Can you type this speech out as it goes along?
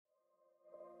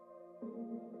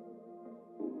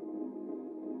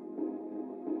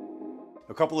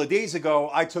A couple of days ago,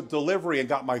 I took delivery and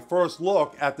got my first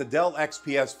look at the Dell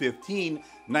XPS 15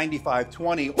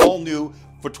 9520, all new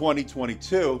for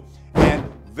 2022. And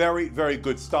very, very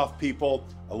good stuff, people.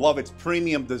 I love its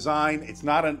premium design. It's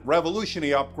not a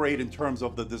revolutionary upgrade in terms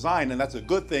of the design, and that's a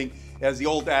good thing. As the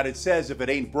old adage says, if it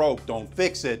ain't broke, don't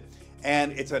fix it.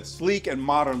 And it's a sleek and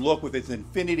modern look with its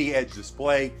Infinity Edge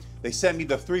display. They sent me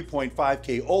the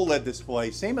 3.5K OLED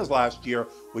display, same as last year,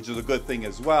 which is a good thing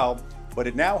as well. But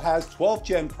it now has 12th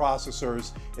gen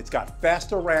processors. It's got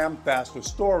faster RAM, faster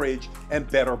storage, and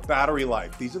better battery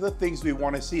life. These are the things we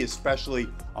want to see, especially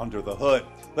under the hood.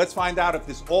 Let's find out if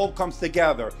this all comes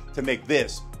together to make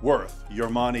this worth your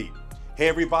money. Hey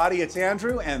everybody, it's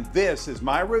Andrew, and this is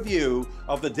my review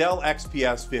of the Dell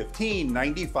XPS 15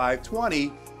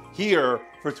 9520 here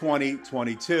for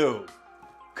 2022.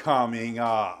 Coming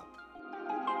up.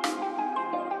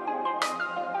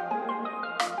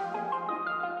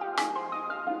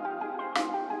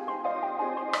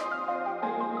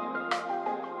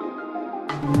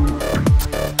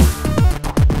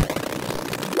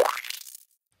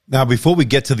 Now, before we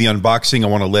get to the unboxing, I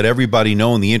want to let everybody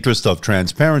know, in the interest of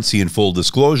transparency and full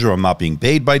disclosure, I'm not being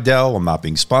paid by Dell. I'm not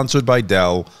being sponsored by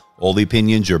Dell. All the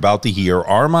opinions you're about to hear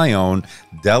are my own.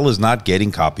 Dell is not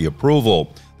getting copy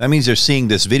approval. That means they're seeing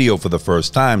this video for the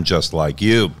first time, just like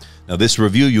you. Now, this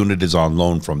review unit is on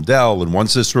loan from Dell, and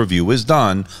once this review is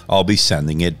done, I'll be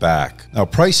sending it back. Now,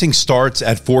 pricing starts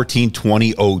at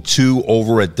 $1420.02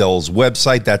 over at Dell's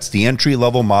website. That's the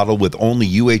entry-level model with only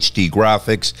UHD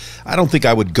graphics. I don't think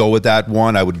I would go with that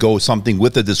one. I would go something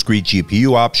with a discrete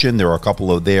GPU option. There are a couple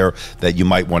of there that you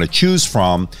might want to choose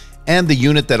from. And the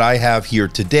unit that I have here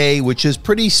today, which is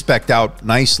pretty specced out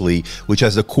nicely, which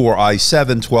has the Core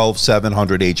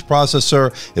i7-12700H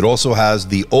processor. It also has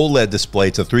the OLED display.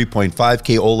 It's a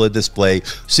 3.5K OLED display,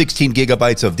 16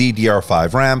 gigabytes of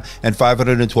DDR5 RAM, and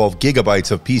 512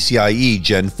 gigabytes of PCIe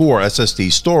Gen 4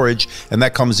 SSD storage, and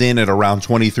that comes in at around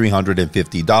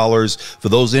 $2,350. For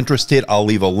those interested, I'll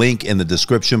leave a link in the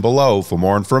description below for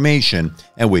more information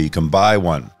and where you can buy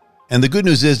one. And the good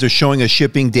news is they're showing a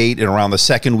shipping date in around the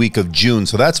second week of June,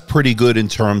 so that's pretty good in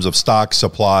terms of stock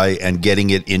supply and getting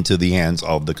it into the hands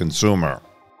of the consumer.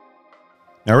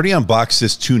 I already unboxed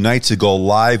this 2 nights ago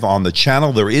live on the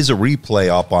channel. There is a replay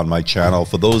up on my channel.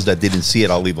 For those that didn't see it,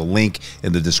 I'll leave a link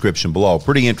in the description below.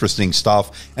 Pretty interesting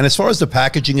stuff. And as far as the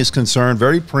packaging is concerned,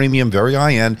 very premium, very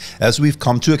high-end, as we've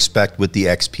come to expect with the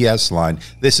XPS line.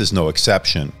 This is no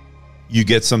exception. You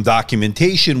get some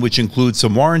documentation, which includes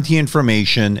some warranty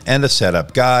information and a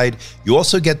setup guide. You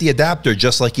also get the adapter,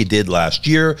 just like you did last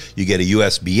year. You get a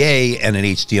USB-A and an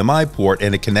HDMI port,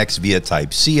 and it connects via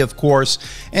Type-C, of course.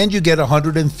 And you get a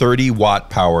 130-watt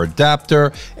power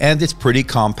adapter, and it's pretty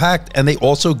compact. And they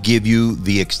also give you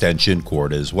the extension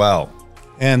cord as well.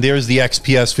 And there's the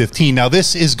XPS 15. Now,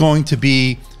 this is going to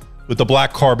be with the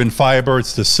black carbon fiber.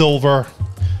 It's the silver.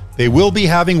 They will be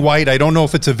having white. I don't know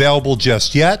if it's available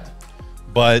just yet,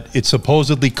 but it's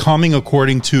supposedly coming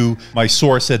according to my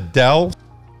source at Dell.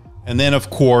 And then, of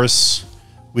course,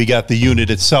 we got the unit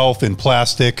itself in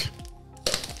plastic.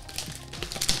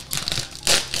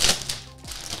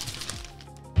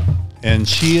 And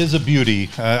she is a beauty.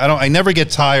 I never get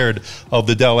tired of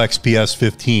the Dell XPS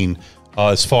 15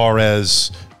 as far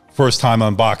as first time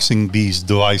unboxing these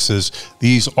devices.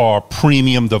 These are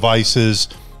premium devices.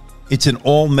 It's an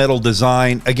all-metal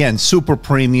design, again, super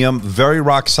premium, very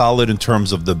rock solid in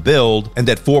terms of the build, and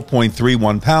at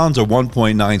 4.31 pounds or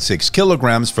 1.96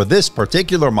 kilograms for this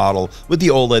particular model with the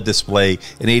OLED display,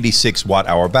 an 86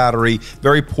 watt-hour battery,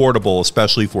 very portable,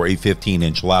 especially for a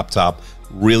 15-inch laptop.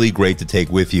 Really great to take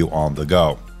with you on the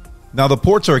go. Now, the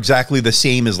ports are exactly the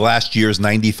same as last year's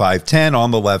 9510. On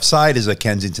the left side is a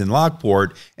Kensington lock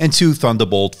port and 2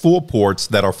 Thunderbolt 4 ports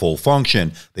that are full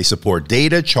function. They support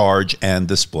data, charge, and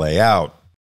display out.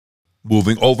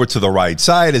 Moving over to the right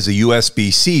side is a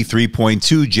USB-C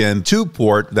 3.2 Gen 2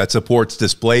 port that supports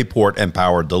DisplayPort and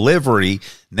power delivery.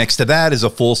 Next to that is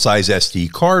a full-size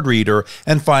SD card reader,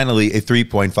 and finally a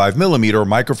 3.5mm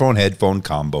microphone-headphone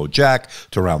combo jack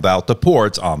to round out the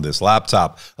ports on this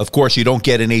laptop. Of course, you don't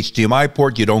get an HDMI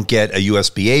port, you don't get a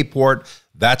USB-A port.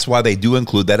 That's why they do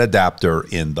include that adapter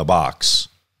in the box.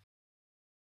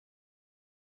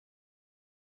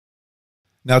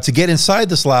 Now, to get inside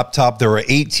this laptop, there are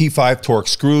 8 T5 Torx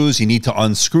screws. You need to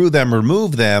unscrew them,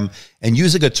 remove them, and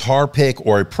use a guitar pick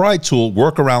or a pry tool,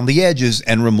 work around the edges,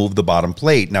 and remove the bottom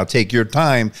plate. Now, take your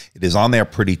time. It is on there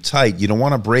pretty tight. You don't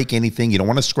want to break anything. You don't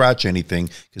want to scratch anything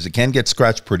because it can get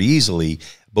scratched pretty easily.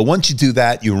 But once you do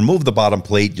that, you remove the bottom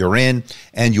plate, you're in,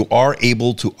 and you are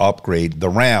able to upgrade the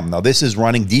RAM. Now, this is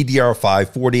running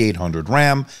DDR5 4800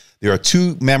 RAM. There are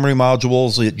 2 memory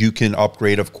modules that you can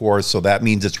upgrade, of course, so that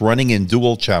means it's running in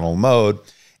dual channel mode.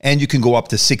 And you can go up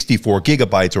to 64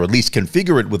 gigabytes, or at least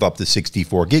configure it with up to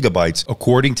 64 gigabytes,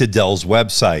 according to Dell's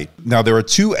website. Now, there are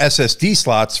 2 SSD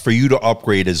slots for you to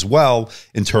upgrade as well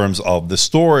in terms of the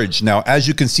storage. Now, as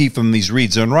you can see from these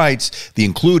reads and writes, the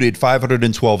included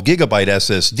 512 gigabyte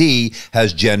SSD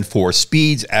has Gen 4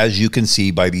 speeds, as you can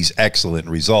see by these excellent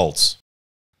results.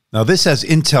 Now, this has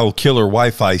Intel Killer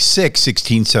Wi-Fi 6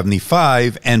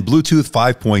 1675 and Bluetooth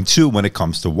 5.2 when it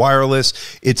comes to wireless.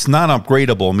 It's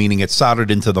non-upgradable, meaning it's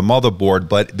soldered into the motherboard,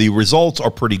 but the results are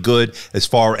pretty good as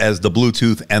far as the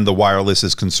Bluetooth and the wireless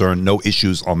is concerned. No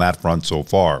issues on that front so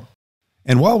far.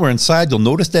 And while we're inside, you'll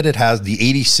notice that it has the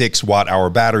 86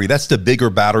 watt-hour battery. That's the bigger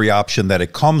battery option that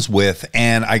it comes with.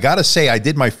 And I gotta say, I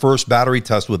did my first battery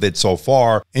test with it so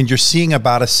far, and you're seeing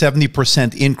about a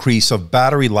 70% increase of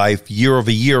battery life year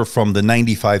over year from the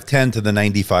 9510 to the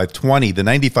 9520. The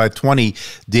 9520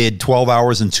 did 12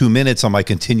 hours and 2 minutes on my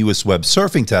continuous web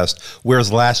surfing test,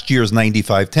 whereas last year's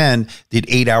 9510 did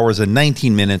 8 hours and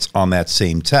 19 minutes on that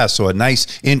same test. So a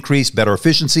nice increase, better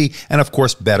efficiency, and of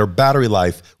course, better battery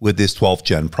life with this 12th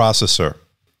gen processor.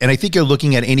 And I think you're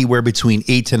looking at anywhere between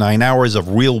 8 to 9 hours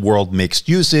of real-world mixed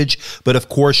usage, but of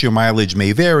course your mileage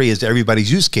may vary as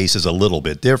everybody's use case is a little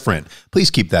bit different. Please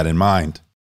keep that in mind.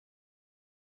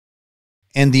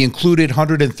 And the included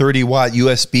 130 watt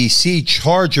USB-C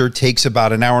charger takes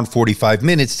about an hour and 45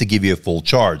 minutes to give you a full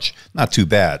charge. Not too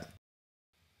bad.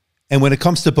 And when it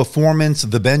comes to performance,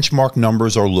 the benchmark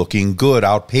numbers are looking good,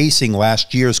 outpacing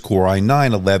last year's Core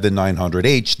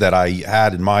i9-11900H that I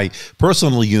had in my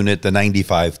personal unit, the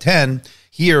 9510.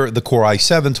 Here, the Core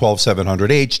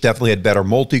i7-12700H definitely had better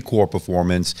multi-core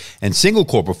performance and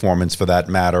single-core performance, for that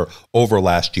matter, over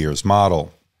last year's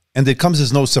model. And it comes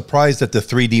as no surprise that the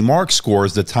 3D Mark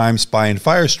scores, the Time Spy and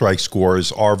Firestrike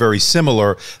scores, are very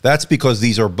similar. That's because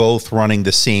these are both running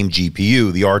the same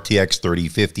GPU, the RTX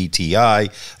 3050 Ti,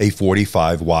 a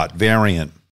 45 watt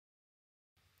variant.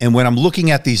 And when I'm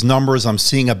looking at these numbers, I'm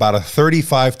seeing about a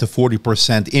 35 to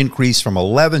 40% increase from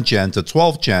 11th gen to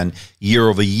 12th gen year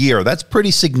over year. That's pretty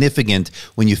significant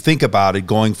when you think about it,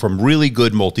 going from really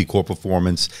good multi-core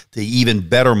performance to even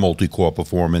better multi-core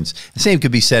performance. The same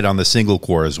could be said on the single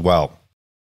core as well.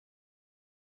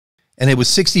 And it was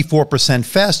 64%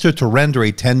 faster to render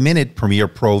a 10-minute Premiere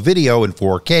Pro video in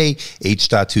 4K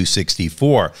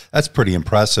H.264. That's pretty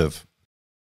impressive.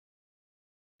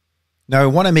 Now, I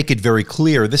want to make it very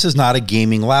clear, this is not a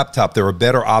gaming laptop. There are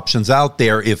better options out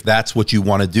there if that's what you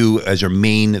want to do as your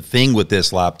main thing with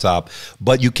this laptop.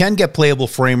 But you can get playable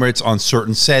frame rates on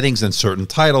certain settings and certain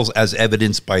titles, as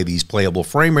evidenced by these playable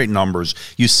frame rate numbers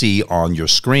you see on your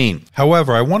screen.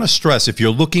 However, I want to stress, if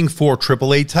you're looking for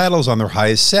AAA titles on their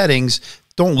highest settings,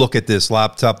 don't look at this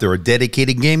laptop. There are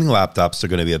dedicated gaming laptops. They're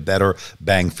going to be a better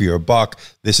bang for your buck.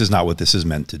 This is not what this is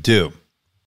meant to do.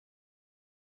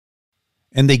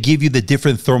 And they give you the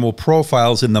different thermal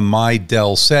profiles in the My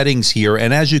Dell settings here.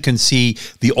 And as you can see,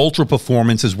 the ultra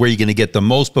performance is where you're going to get the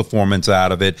most performance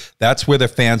out of it. That's where the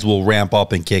fans will ramp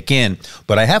up and kick in.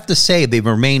 But I have to say, they've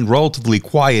remained relatively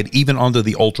quiet even under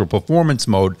the ultra performance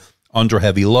mode under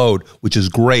heavy load, which is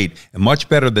great and much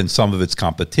better than some of its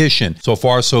competition. So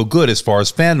far, so good as far as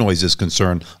fan noise is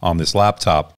concerned on this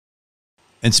laptop.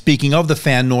 And speaking of the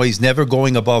fan noise, never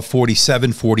going above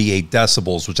 47, 48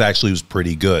 decibels, which actually was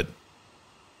pretty good.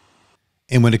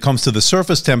 And when it comes to the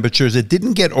surface temperatures, it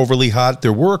didn't get overly hot.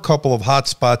 There were a couple of hot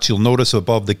spots you'll notice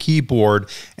above the keyboard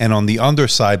and on the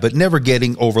underside, but never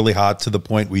getting overly hot to the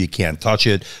point where you can't touch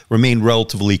it. Remained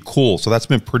relatively cool. So that's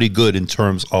been pretty good in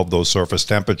terms of those surface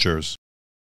temperatures.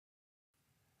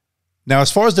 Now,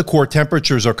 as far as the core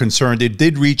temperatures are concerned, it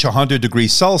did reach 100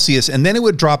 degrees Celsius, and then it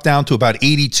would drop down to about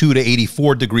 82 to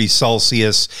 84 degrees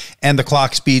Celsius, and the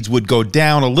clock speeds would go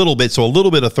down a little bit, so a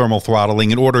little bit of thermal throttling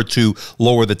in order to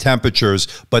lower the temperatures,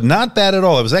 but not bad at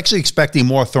all. I was actually expecting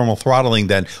more thermal throttling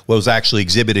than what was actually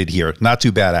exhibited here. Not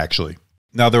too bad, actually.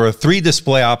 Now, there are 3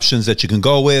 display options that you can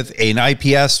go with: an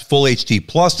IPS Full HD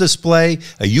Plus display,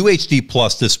 a UHD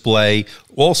Plus display,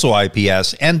 also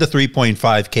IPS, and the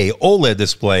 3.5K OLED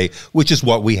display, which is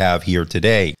what we have here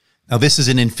today. Now, this is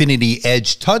an Infinity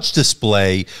Edge touch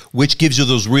display, which gives you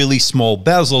those really small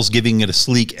bezels, giving it a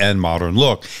sleek and modern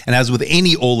look. And as with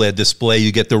any OLED display,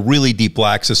 you get the really deep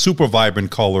blacks, the super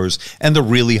vibrant colors, and the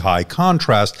really high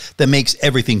contrast that makes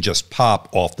everything just pop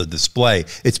off the display.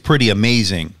 It's pretty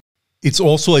amazing. It's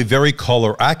also a very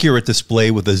color accurate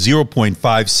display with a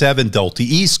 0.57 Delta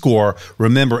E score.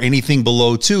 Remember, anything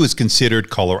below 2 is considered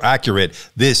color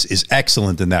accurate. This is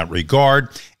excellent in that regard.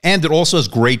 And it also has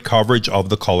great coverage of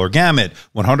the color gamut.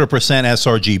 100%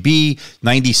 sRGB,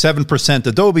 97%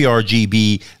 Adobe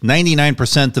RGB,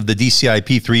 99% of the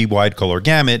DCI-P3 wide color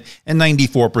gamut, and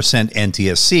 94%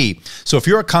 NTSC. So if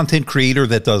you're a content creator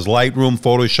that does Lightroom,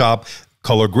 Photoshop,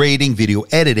 color grading, video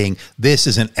editing, this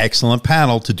is an excellent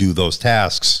panel to do those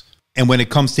tasks. And when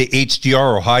it comes to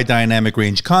HDR or high dynamic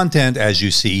range content, as you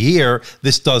see here,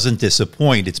 this doesn't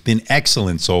disappoint. It's been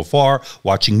excellent so far.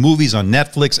 Watching movies on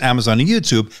Netflix, Amazon, and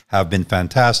YouTube have been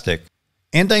fantastic.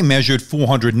 And I measured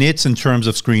 400 nits in terms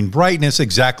of screen brightness,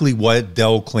 exactly what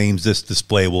Dell claims this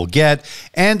display will get.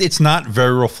 And it's not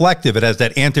very reflective. It has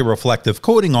that anti-reflective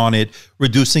coating on it,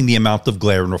 reducing the amount of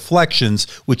glare and reflections,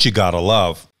 which you gotta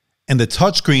love. And the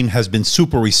touchscreen has been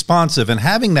super responsive, and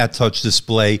having that touch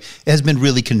display has been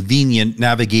really convenient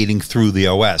navigating through the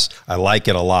OS. I like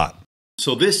it a lot.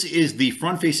 So this is the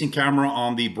front-facing camera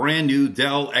on the brand new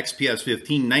Dell XPS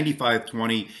 15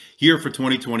 9520 here for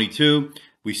 2022.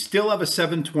 We still have a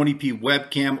 720p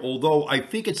webcam, although I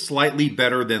think it's slightly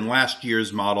better than last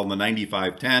year's model, the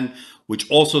 9510, which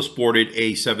also sported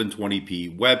a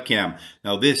 720p webcam.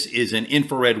 Now this is an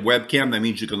infrared webcam. That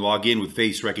means you can log in with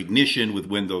face recognition with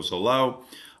Windows Hello.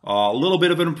 A little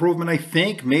bit of an improvement, I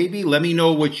think, maybe. Let me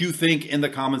know what you think in the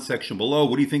comment section below.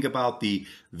 What do you think about the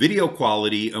video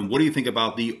quality, and what do you think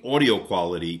about the audio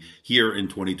quality here in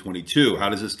 2022? How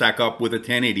does it stack up with a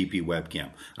 1080p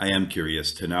webcam? I am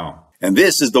curious to know. And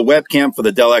this is the webcam for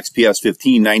the Dell XPS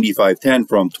 15 9510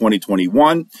 from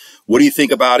 2021. What do you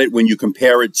think about it when you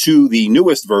compare it to the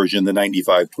newest version, the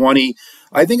 9520?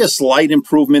 I think a slight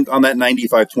improvement on that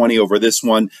 9520 over this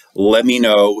one. Let me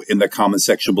know in the comment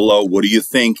section below. What do you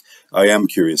think? I am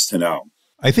curious to know.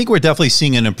 I think we're definitely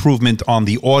seeing an improvement on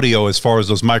the audio as far as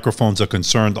those microphones are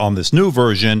concerned on this new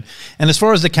version. And as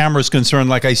far as the camera is concerned,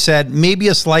 like I said, maybe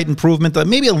a slight improvement,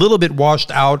 maybe a little bit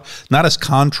washed out, not as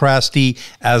contrasty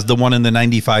as the one in the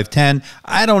 9510.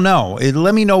 I don't know.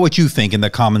 Let me know what you think in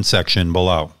the comment section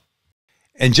below.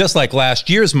 And just like last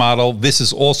year's model, this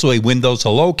is also a Windows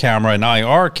Hello camera, an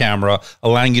IR camera,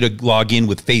 allowing you to log in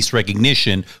with face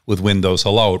recognition with Windows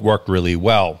Hello. It worked really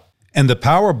well. And the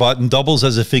power button doubles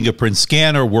as a fingerprint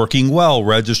scanner, working well,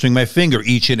 registering my finger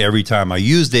each and every time I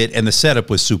used it, and the setup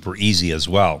was super easy as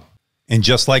well. And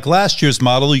just like last year's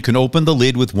model, you can open the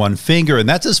lid with one finger, and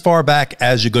that's as far back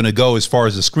as you're going to go as far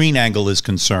as the screen angle is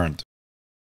concerned.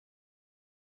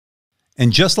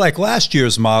 And just like last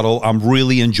year's model, I'm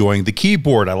really enjoying the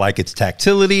keyboard. I like its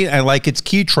tactility, I like its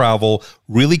key travel,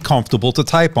 really comfortable to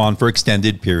type on for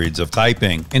extended periods of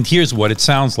typing. And here's what it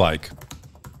sounds like.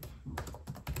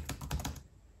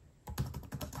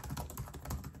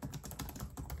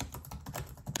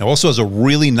 It also has a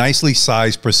really nicely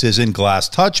sized precision glass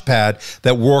touchpad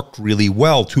that worked really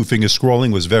well. Two-finger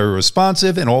scrolling was very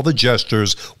responsive, and all the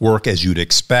gestures work as you'd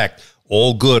expect.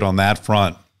 All good on that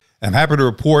front. I'm happy to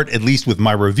report, at least with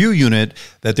my review unit,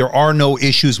 that there are no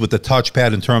issues with the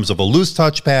touchpad in terms of a loose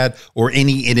touchpad or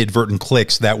any inadvertent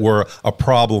clicks that were a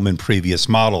problem in previous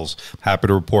models. Happy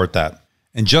to report that.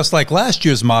 And just like last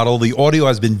year's model, the audio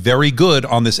has been very good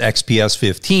on this XPS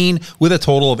 15 with a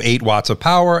total of 8 watts of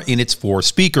power in its 4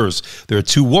 speakers. There are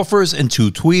 2 woofers and 2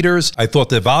 tweeters. I thought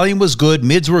the volume was good,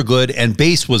 mids were good, and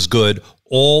bass was good.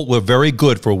 All were very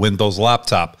good for a Windows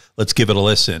laptop. Let's give it a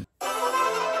listen.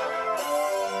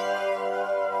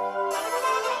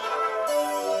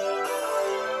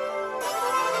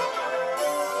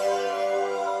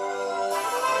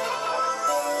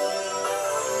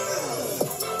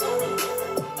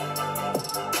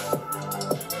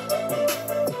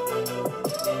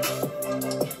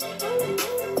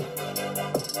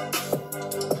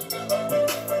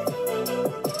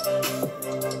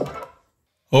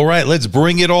 All right, let's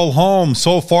bring it all home.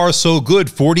 So far, so good.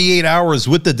 48 hours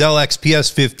with the Dell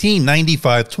XPS 15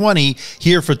 9520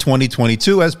 here for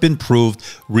 2022 has been proved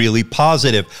really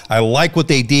positive. I like what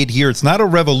they did here. It's not a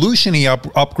revolutionary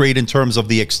upgrade in terms of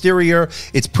the exterior.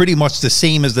 It's pretty much the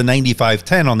same as the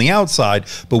 9510 on the outside,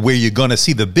 but where you're going to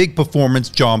see the big performance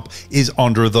jump is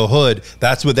under the hood.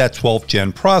 That's with that 12th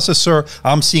gen processor.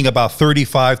 I'm seeing about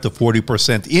 35 to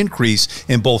 40% increase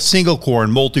in both single core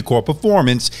and multi-core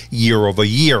performance year over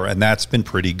year. And that's been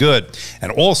pretty good.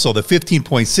 And also the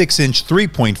 15.6-inch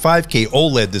 3.5K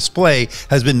OLED display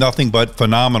has been nothing but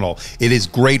phenomenal. It is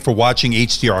great for watching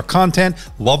HDR content.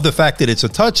 Love the fact that it's a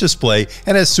touch display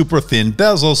and has super thin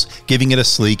bezels, giving it a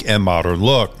sleek and modern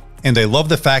look. And I love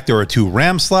the fact there are 2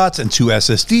 RAM slots and 2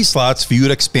 SSD slots for you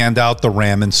to expand out the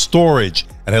RAM and storage.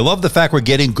 And I love the fact we're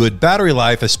getting good battery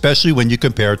life, especially when you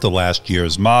compare it to last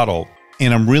year's model.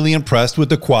 And I'm really impressed with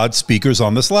the quad speakers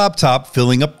on this laptop,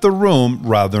 filling up the room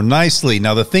rather nicely.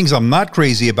 Now, the things I'm not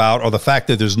crazy about are the fact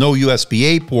that there's no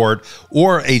USB-A port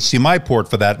or HDMI port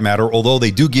for that matter, although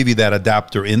they do give you that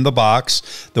adapter in the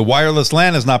box. The wireless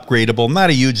LAN is not upgradable,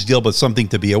 not a huge deal, but something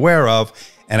to be aware of.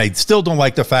 And I still don't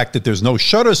like the fact that there's no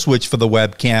shutter switch for the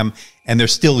webcam, and they're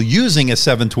still using a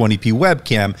 720p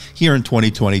webcam here in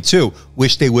 2022.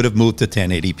 Wish they would have moved to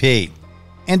 1080p.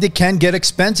 And it can get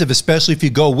expensive, especially if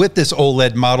you go with this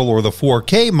OLED model or the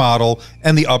 4K model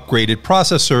and the upgraded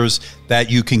processors that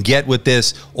you can get with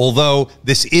this, although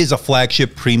this is a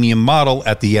flagship premium model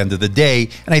at the end of the day,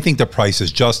 and I think the price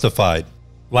is justified.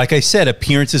 Like I said,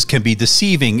 appearances can be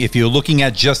deceiving. If you're looking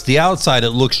at just the outside,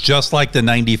 it looks just like the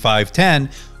 9510,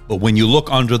 but when you look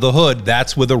under the hood,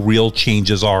 that's where the real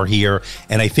changes are here.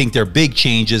 And I think they're big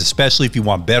changes, especially if you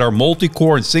want better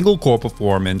multi-core and single-core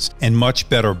performance and much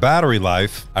better battery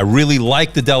life. I really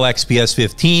like the Dell XPS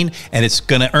 15, and it's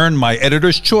going to earn my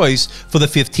editor's choice for the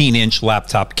 15-inch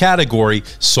laptop category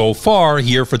so far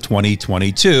here for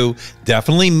 2022,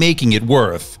 definitely making it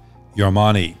worth your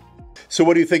money. So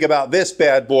what do you think about this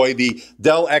bad boy, the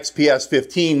Dell XPS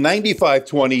 15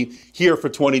 9520 here for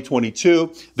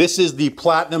 2022? This is the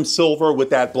platinum silver with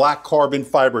that black carbon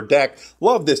fiber deck.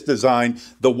 Love this design.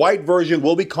 The white version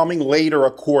will be coming later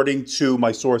according to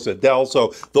my source at Dell.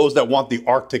 So those that want the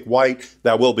Arctic white,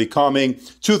 that will be coming.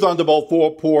 Two Thunderbolt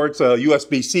 4 ports, a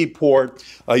USB-C port.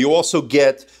 You also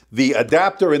get the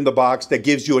adapter in the box that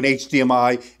gives you an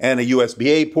HDMI and a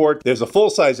USB-A port. There's a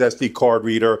full-size SD card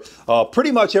reader.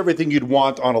 Pretty much everything you'd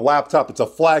want on a laptop. It's a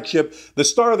flagship. The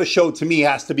star of the show to me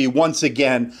has to be, once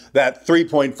again, that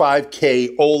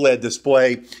 3.5K OLED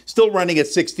display. Still running at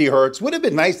 60 Hertz. Would have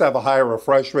been nice to have a higher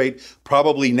refresh rate.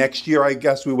 Probably next year, I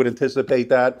guess we would anticipate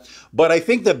that. But I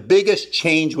think the biggest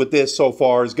change with this so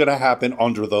far is going to happen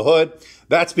under the hood.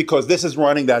 That's because this is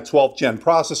running that 12th gen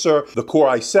processor, the Core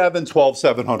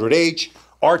i7-12700H,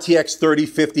 RTX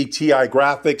 3050 Ti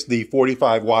graphics, the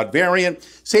 45 watt variant,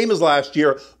 same as last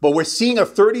year, but we're seeing a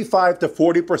 35 to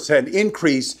 40%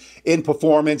 increase in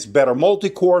performance, better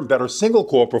multi-core and better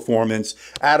single-core performance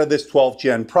out of this 12th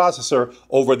gen processor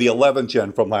over the 11th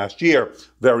gen from last year.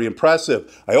 Very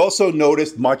impressive. I also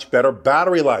noticed much better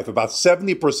battery life, about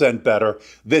 70% better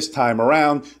this time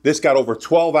around. This got over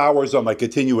 12 hours on my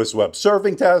continuous web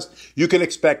surfing test. You can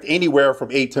expect anywhere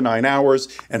from 8 to 9 hours,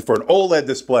 and for an OLED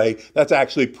display, that's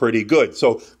actually pretty good.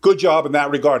 So good job in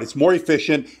that regard. It's more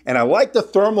efficient, and I like the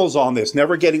thermals on this,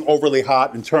 never getting overly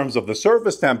hot in terms of the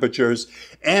surface temperatures,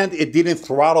 and it didn't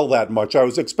throttle that much. I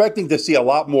was expecting to see a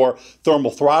lot more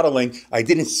thermal throttling. I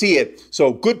didn't see it.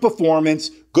 So good performance,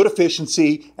 good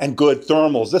efficiency, and good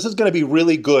thermals. This is going to be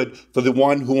really good for the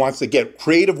one who wants to get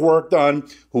creative work done,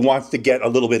 who wants to get a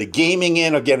little bit of gaming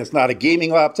in. Again, it's not a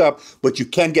gaming laptop, but you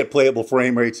can get playable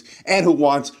frame rates, and who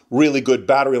wants really good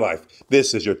battery life.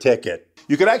 This is your ticket.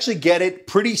 You could actually get it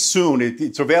pretty soon.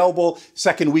 It's available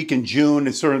second week in June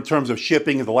in terms of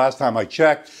shipping. The last time I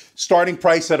checked, starting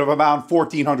price at around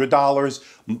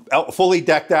 $1,400. Fully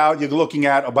decked out, you're looking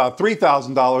at about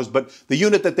 $3,000, but the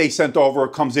unit that they sent over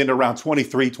comes in around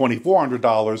 $2,300,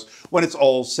 $2,400 when it's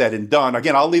all said and done.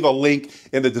 Again, I'll leave a link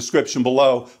in the description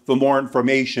below for more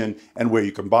information and where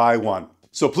you can buy one.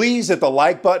 So please hit the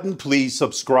like button, please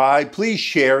subscribe, please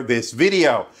share this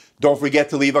video. Don't forget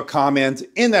to leave a comment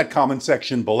in that comment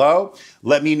section below.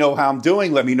 Let me know how I'm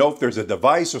doing. Let me know if there's a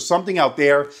device or something out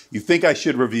there you think I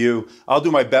should review. I'll do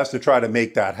my best to try to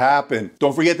make that happen.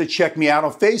 Don't forget to check me out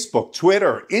on Facebook,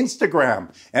 Twitter,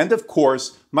 Instagram, and of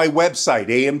course, my website,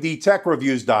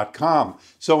 amdtechreviews.com.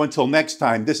 So until next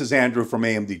time, this is Andrew from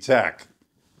AMD Tech.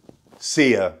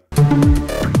 See ya.